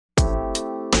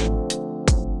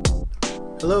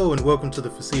Hello and welcome to the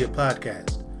FASIA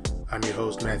Podcast. I'm your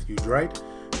host, Matthew Dwight,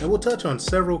 and we'll touch on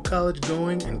several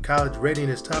college-going and college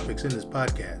readiness topics in this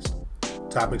podcast.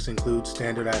 Topics include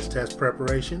standardized test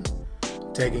preparation,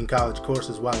 taking college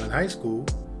courses while in high school,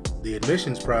 the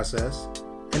admissions process,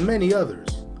 and many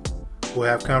others. We'll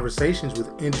have conversations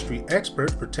with industry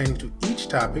experts pertaining to each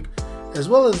topic, as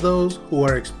well as those who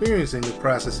are experiencing the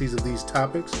processes of these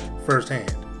topics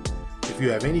firsthand. If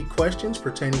you have any questions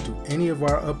pertaining to any of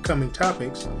our upcoming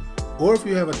topics, or if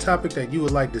you have a topic that you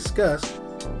would like discussed,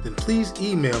 then please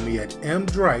email me at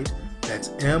mdright, that's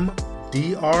MDRIGHT,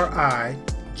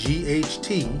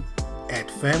 at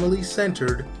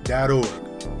familycentered.org.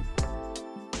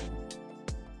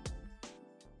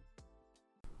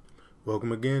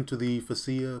 Welcome again to the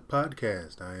FASIA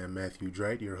Podcast. I am Matthew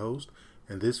Dwight, your host,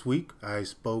 and this week I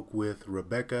spoke with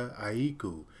Rebecca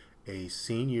Aiku, a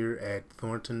senior at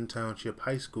Thornton Township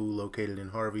High School located in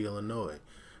Harvey, Illinois.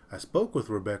 I spoke with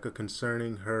Rebecca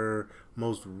concerning her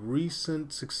most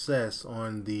recent success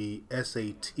on the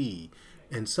SAT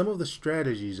and some of the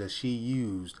strategies that she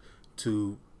used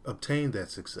to obtain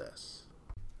that success.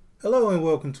 Hello and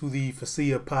welcome to the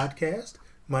FASIA Podcast.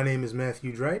 My name is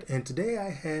Matthew Dwight, and today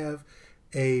I have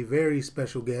a very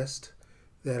special guest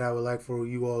that I would like for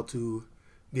you all to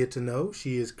get to know.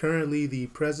 She is currently the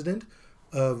president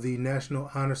of the National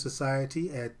Honor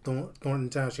Society at Thornton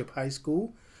Township High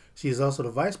School. She is also the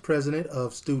vice president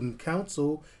of Student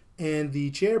Council and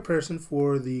the chairperson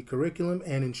for the Curriculum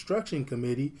and Instruction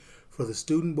Committee for the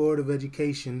Student Board of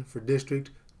Education for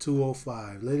District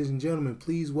 205. Ladies and gentlemen,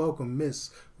 please welcome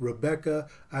Miss Rebecca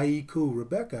Aiku.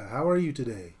 Rebecca, how are you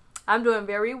today? I'm doing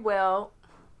very well.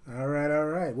 All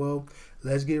right. Well,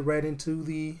 let's get right into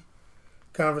the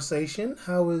conversation.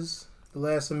 How is the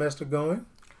last semester going?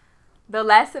 The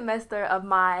last semester of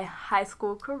my high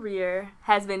school career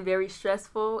has been very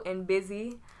stressful and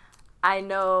busy. I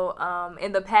know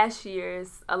in the past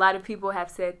years, a lot of people have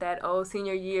said that,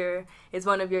 senior year is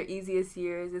one of your easiest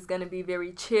years. It's going to be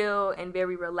very chill and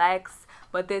very relaxed,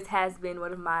 but this has been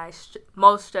one of my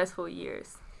most stressful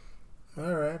years.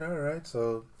 All right.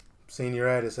 So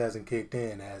senioritis hasn't kicked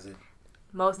in, has it?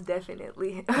 Most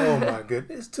definitely. Oh my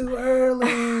goodness, it's too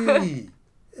early.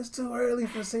 It's too early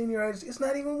for senioritis. It's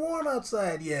not even warm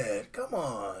outside yet. Come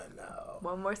on now.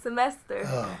 One more semester.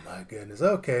 Oh my goodness.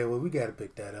 Okay, well we got to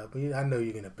pick that up. I know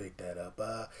you're going to pick that up.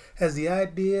 Has the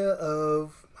idea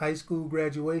of high school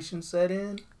graduation set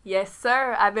in? Yes,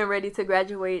 sir. I've been ready to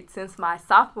graduate since my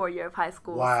sophomore year of high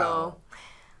school. Wow. So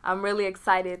I'm really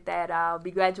excited that I'll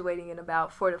be graduating in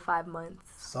about 4 to 5 months.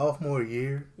 Sophomore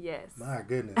year? Yes. My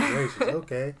goodness gracious.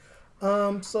 Okay.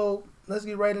 So let's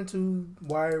get right into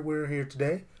why we're here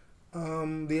today.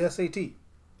 The SAT.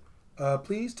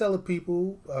 Please tell the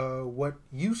people what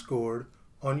you scored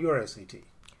on your SAT.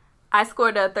 I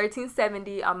scored a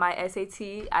 1370 on my SAT.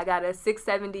 I got a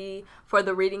 670 for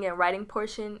the reading and writing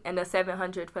portion and a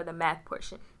 700 for the math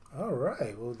portion. All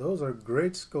right. Well, those are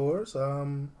great scores.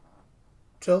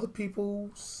 Tell the people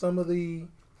some of the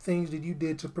things that you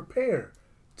did to prepare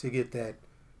to get that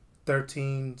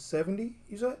 1370,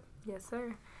 you said? Yes,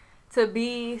 sir. To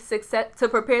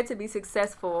prepare to be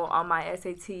successful on my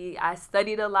SAT, I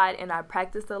studied a lot and I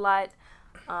practiced a lot.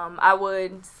 I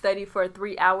would study for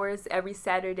 3 hours every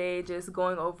Saturday, just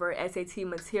going over SAT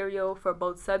material for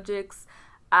both subjects.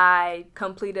 I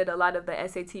completed a lot of the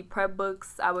SAT prep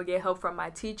books. I would get help from my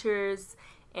teachers,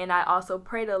 and I also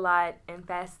prayed a lot and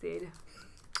fasted.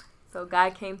 So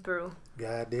God came through.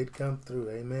 God did come through.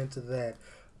 Amen to that.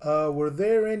 Were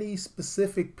there any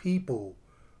specific people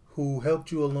who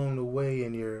helped you along the way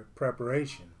in your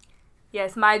preparation?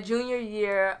 Yes, my junior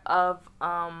year of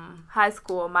high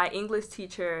school, my English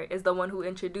teacher is the one who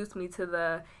introduced me to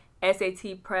the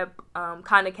SAT Prep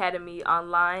Khan Academy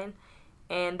online.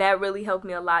 And that really helped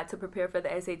me a lot to prepare for the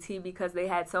SAT because they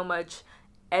had so much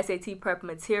SAT prep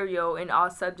material in all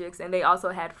subjects. And they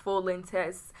also had full-length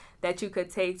tests that you could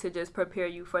take to just prepare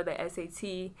you for the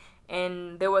SAT.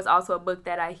 And there was also a book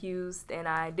that I used, and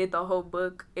I did the whole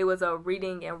book. It was a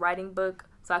reading and writing book.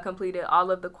 So I completed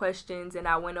all of the questions, and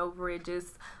I went over it,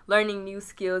 just learning new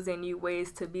skills and new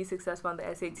ways to be successful on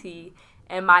the SAT.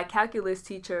 And my calculus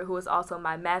teacher, who was also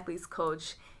my mathletes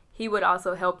coach, he would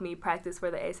also help me practice for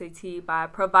the SAT by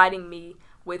providing me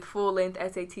with full-length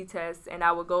SAT tests, and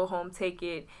I would go home, take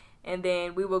it, and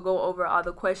then we would go over all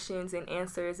the questions and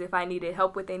answers. If I needed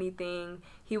help with anything,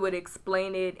 he would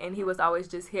explain it, and he was always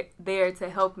just there to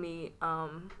help me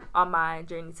on my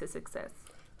journey to success.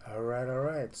 All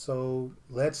right. So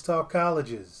let's talk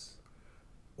colleges.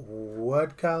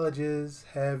 What colleges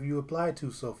have you applied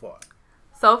to so far?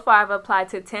 So far, I've applied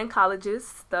to 10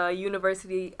 colleges: the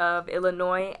University of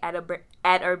Illinois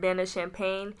at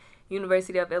Urbana-Champaign,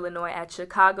 University of Illinois at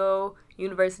Chicago,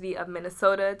 University of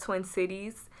Minnesota, Twin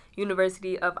Cities,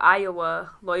 University of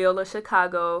Iowa, Loyola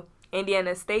Chicago,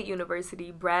 Indiana State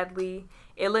University, Bradley,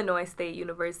 Illinois State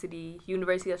University,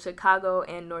 University of Chicago,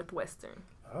 and Northwestern.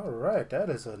 All right,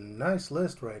 that is a nice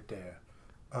list right there.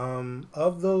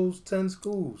 Of those 10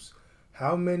 schools,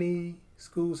 how many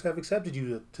schools have accepted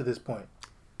you to this point?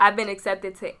 I've been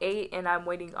accepted to 8, and I'm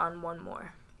waiting on one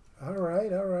more. All right.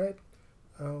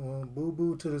 Well,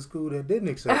 boo-boo to the school that didn't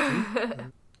accept you.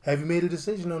 Have you made a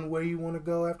decision on where you want to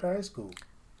go after high school?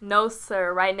 No,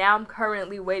 sir. Right now, I'm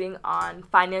currently waiting on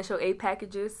financial aid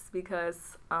packages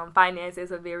because finance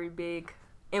is a very big,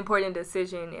 important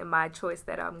decision in my choice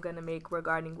that I'm going to make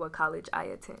regarding what college I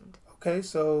attend. Okay,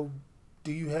 so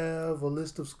do you have a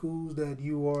list of schools that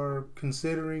you are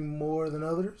considering more than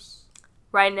others?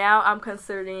 Right now, I'm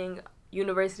considering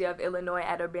University of Illinois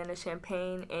at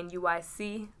Urbana-Champaign and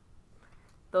UIC.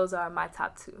 Those are my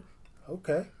top 2.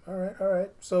 Okay, all right.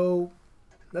 So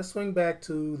let's swing back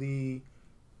to the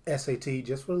SAT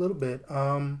just for a little bit.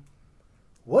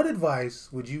 What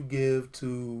advice would you give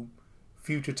to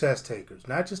future test takers?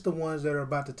 Not just the ones that are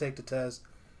about to take the test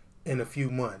in a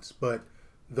few months, but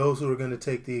those who are going to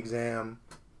take the exam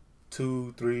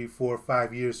 2, 3, 4,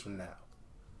 5 years from now.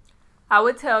 I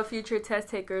would tell future test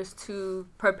takers to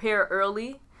prepare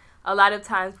early. A lot of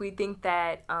times we think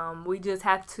that we just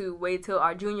have to wait till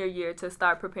our junior year to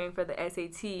start preparing for the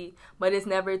SAT, but it's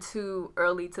never too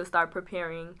early to start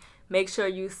preparing. Make sure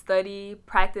you study,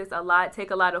 practice a lot,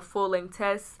 take a lot of full-length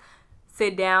tests,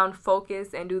 sit down,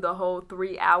 focus, and do the whole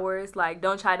 3 hours. Like,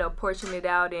 don't try to portion it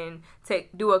out and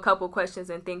do a couple questions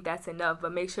and think that's enough,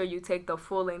 but make sure you take the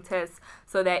full-length test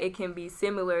so that it can be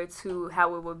similar to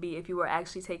how it would be if you were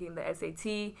actually taking the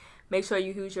SAT. Make sure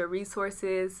you use your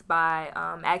resources by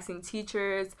asking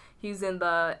teachers, using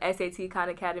the SAT Khan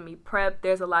Academy prep.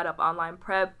 There's a lot of online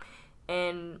prep,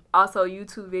 and also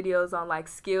YouTube videos on like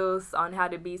skills on how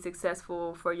to be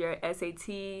successful for your SAT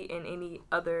and any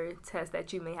other test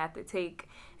that you may have to take.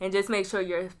 And just make sure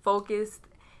you're focused.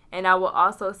 And I will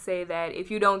also say that if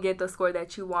you don't get the score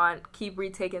that you want, keep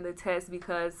retaking the test,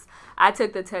 because I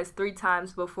took the test 3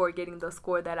 times before getting the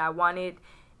score that I wanted.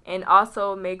 And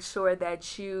also make sure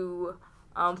that you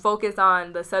focus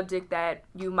on the subject that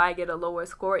you might get a lower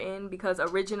score in, because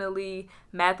originally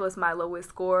math was my lowest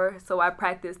score. So I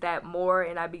practiced that more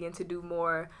and I began to do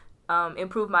more,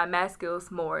 improve my math skills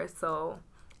more. So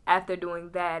after doing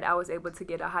that, I was able to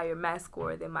get a higher math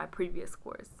score than my previous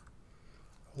scores.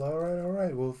 All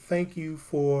right. Well, thank you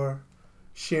for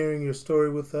sharing your story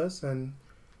with us and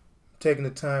taking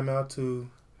the time out to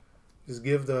just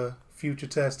give the future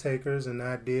test takers an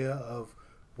idea of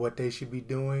what they should be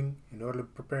doing in order to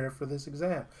prepare for this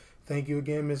exam. Thank you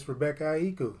again, Ms. Rebecca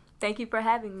Aiku. Thank you for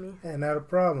having me. And not a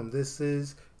problem. This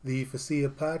is the FASEA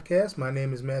Podcast. My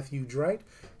name is Matthew Dreit,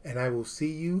 and I will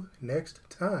see you next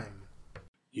time.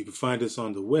 You can find us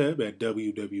on the web at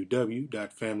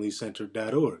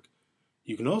www.familycentered.org.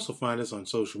 You can also find us on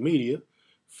social media,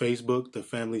 Facebook, the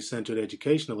Family Centered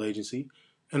Educational Agency,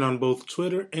 and on both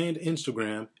Twitter and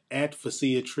Instagram at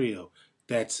FASEA Trio.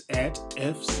 That's at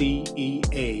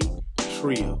FCEA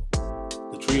Trio.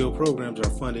 The Trio programs are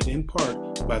funded in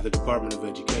part by the Department of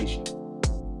Education.